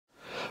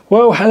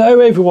Well, hello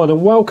everyone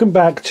and welcome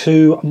back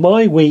to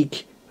my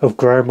week of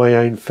growing my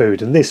own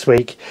food. And this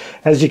week,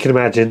 as you can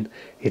imagine,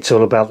 it's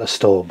all about the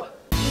storm.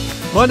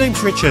 My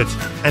name's Richard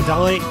and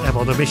I am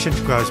on a mission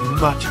to grow as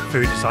much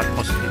food as I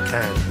possibly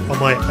can. On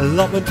my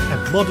allotment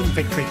and modern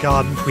victory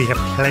garden, we have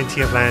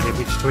plenty of land in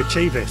which to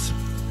achieve this.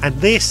 And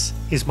this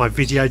is my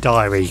video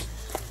diary.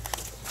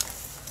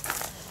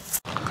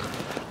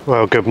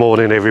 Well, good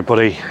morning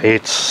everybody.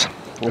 It's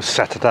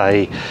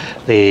Saturday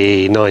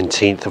the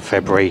 19th of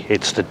February.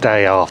 It's the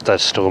day after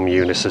Storm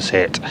Eunice has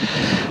hit.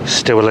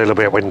 Still a little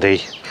bit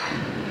windy.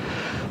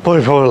 More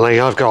importantly,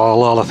 I've got a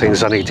lot of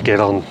things I need to get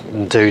on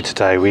and do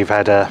today. We've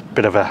had a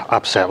bit of an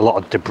upset, a lot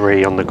of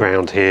debris on the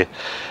ground here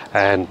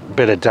and a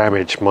bit of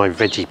damage. My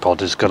veggie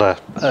pod has got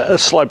a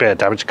slight bit of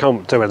damage.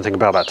 Can't do anything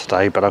about that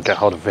today, but I'll get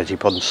hold of veggie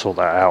pod and sort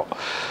that out.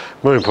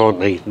 More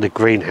importantly, the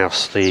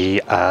greenhouse,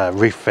 the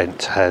roof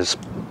vent has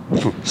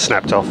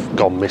snapped off,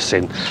 gone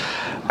missing.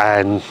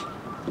 And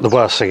the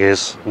worst thing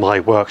is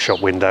my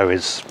workshop window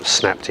is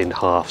snapped in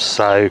half.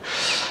 So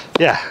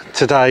yeah,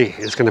 today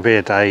is going to be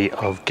a day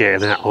of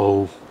getting that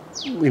all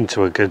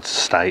into a good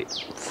state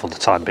for the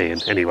time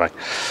being anyway.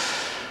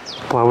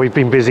 Well, we've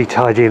been busy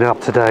tidying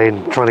up today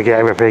and trying to get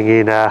everything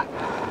in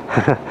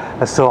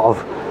a sort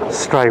of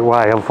straight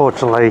way.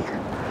 Unfortunately,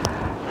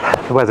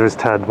 the weather has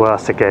turned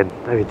worse again,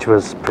 which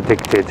was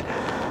predicted.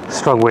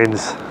 Strong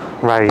winds,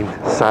 rain,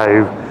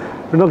 so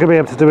we're not going to be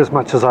able to do as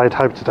much as I'd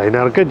hoped today.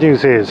 Now the good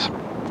news is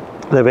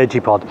the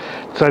veggie pod,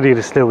 it's only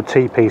this little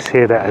T-piece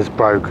here that has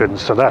broken,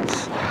 so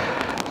that's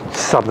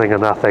something or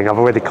nothing. I've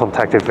already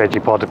contacted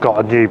veggie pod, I've got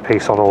a new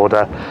piece on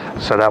order,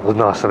 so that was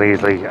nice and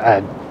easy,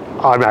 and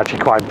I'm actually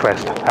quite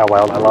impressed how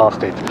well that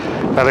lasted.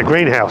 Now the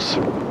greenhouse,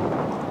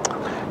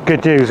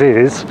 good news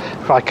is,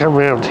 if I come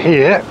around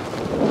here,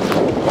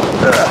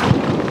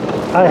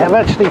 I have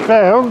actually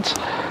found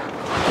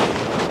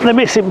the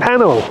missing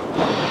panel.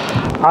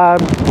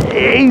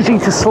 Easy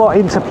to slot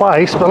into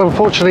place, but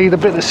unfortunately the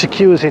bit that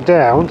secures it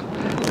down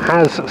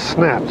has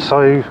snapped,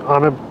 so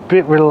I'm a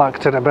bit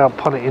reluctant about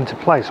putting it into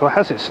place. Or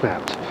has it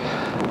snapped?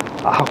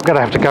 I'm going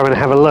to have to go and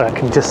have a look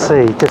and just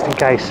see, just in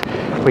case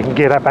we can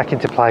get that back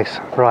into place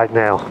right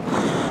now.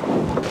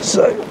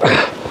 So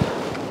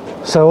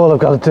all I've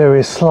got to do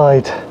is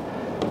slide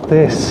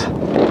this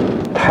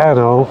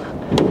panel,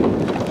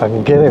 if I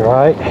can get it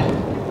right,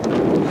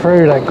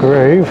 through that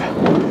groove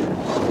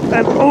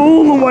and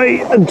all the way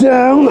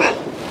down,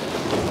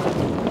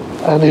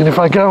 and then if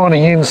I go on the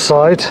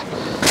inside,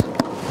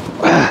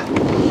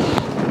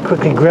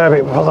 quickly grab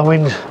it while the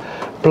wind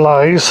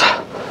blows,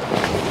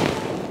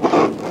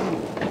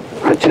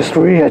 I just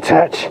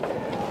reattach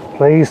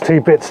these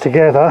two bits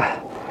together,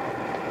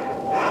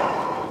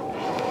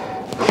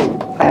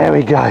 there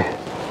we go,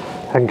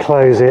 and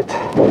close it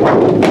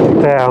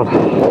down.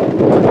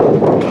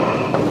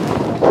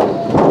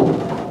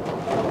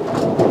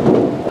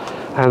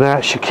 And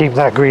that should keep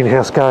that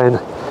greenhouse going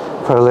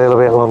for a little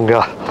bit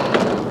longer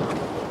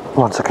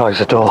once I close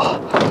the door.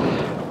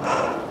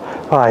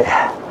 Right,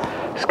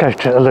 let's go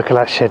to a look at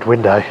that shed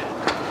window.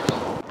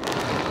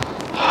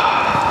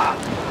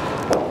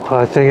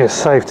 I think it's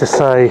safe to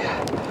say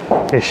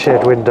this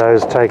shed window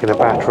has taken a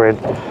battering.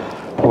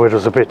 The wood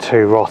was a bit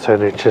too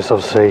rotten, it just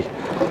obviously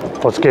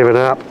was given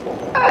up.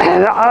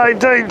 And I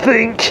don't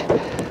think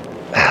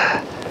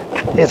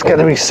it's going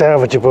to be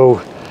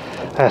salvageable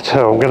at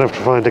all. I'm going to have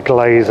to find a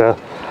glazer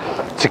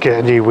to get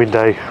a new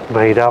window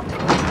made up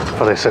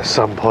for this at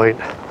some point.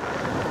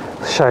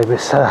 Shame,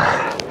 it's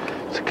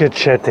a good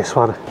shed, this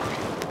one.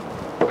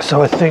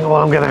 So I think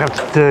what I'm going to have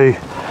to do,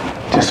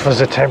 just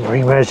as a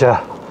temporary measure,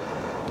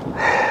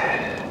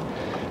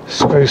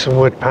 screw some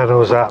wood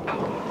panels up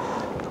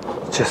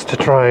just to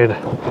try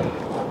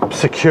and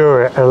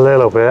secure it a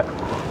little bit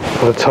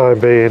for the time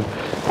being,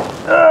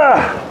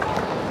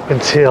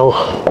 until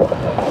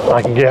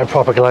I can get a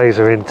proper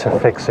glazer in to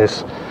fix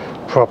this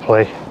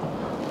properly.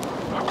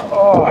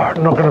 Oh,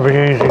 not going to be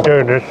easy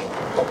doing this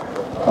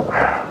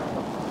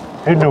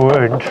in the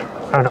wind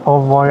and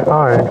on my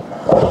own.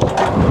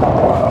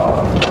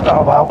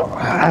 Oh well,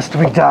 it has to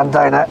be done,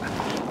 don't it?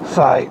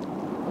 So,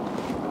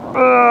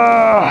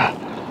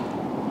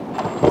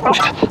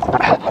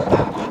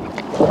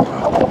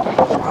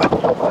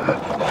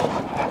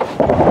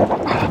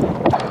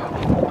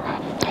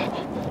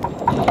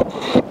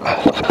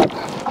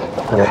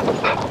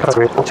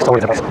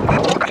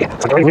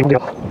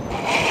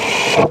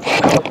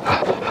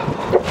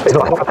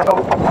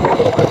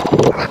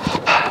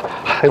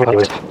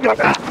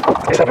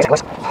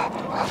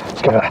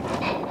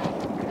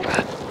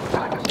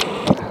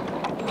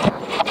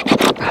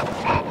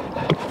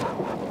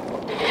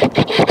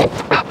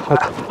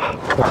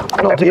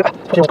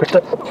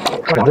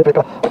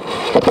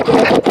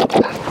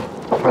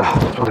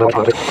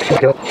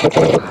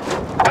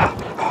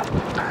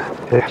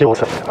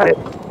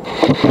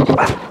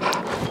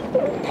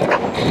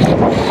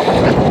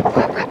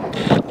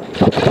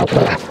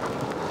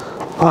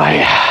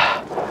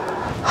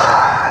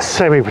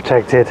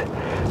 semi-protected,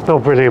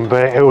 not brilliant,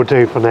 but it will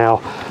do for now.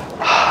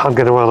 I'm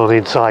going to run on the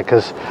inside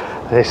because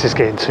this is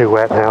getting too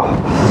wet now.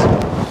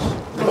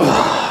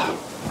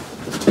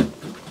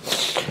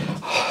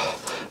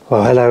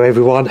 Well, hello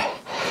everyone.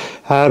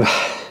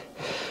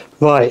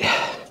 Right,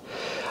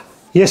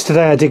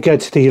 yesterday I did go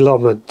to the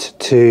allotment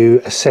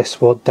to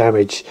assess what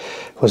damage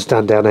was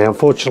done down there.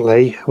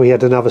 Unfortunately, we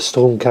had another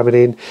storm coming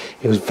in.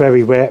 It was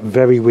very wet,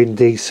 very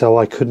windy, so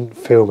I couldn't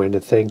film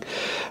anything.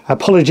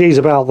 Apologies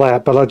about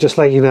that, but I'll just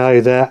let you know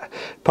that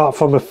apart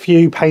from a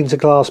few panes of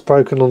glass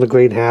broken on the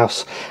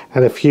greenhouse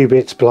and a few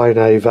bits blown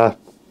over,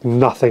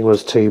 nothing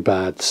was too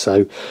bad,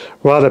 so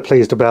rather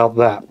pleased about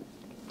that.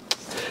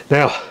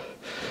 Now,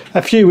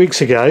 a few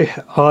weeks ago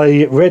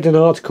I read an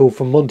article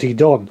from Monty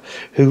Don,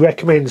 who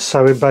recommends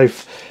sowing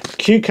both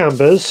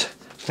cucumbers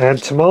and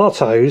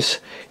tomatoes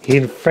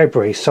in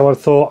February, so I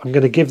thought I'm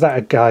going to give that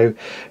a go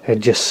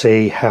and just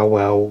see how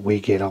well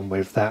we get on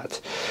with that.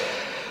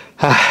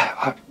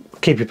 I'll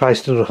keep you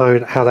posted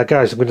on how that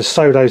goes. I'm going to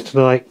sow those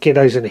tonight, get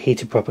those in a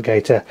heated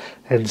propagator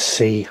and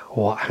see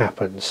what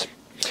happens.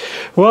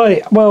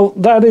 Right, well,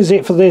 that is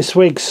it for this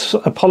week's.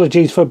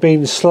 Apologies for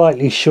being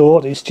slightly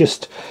short. It's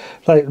just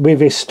like with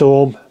this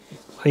storm,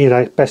 you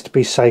know, best to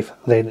be safe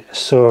than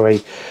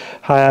sorry.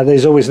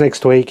 There's always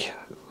next week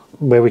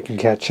where we can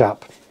catch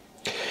up.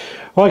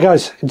 Right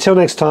guys, until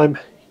next time,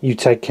 you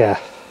take care.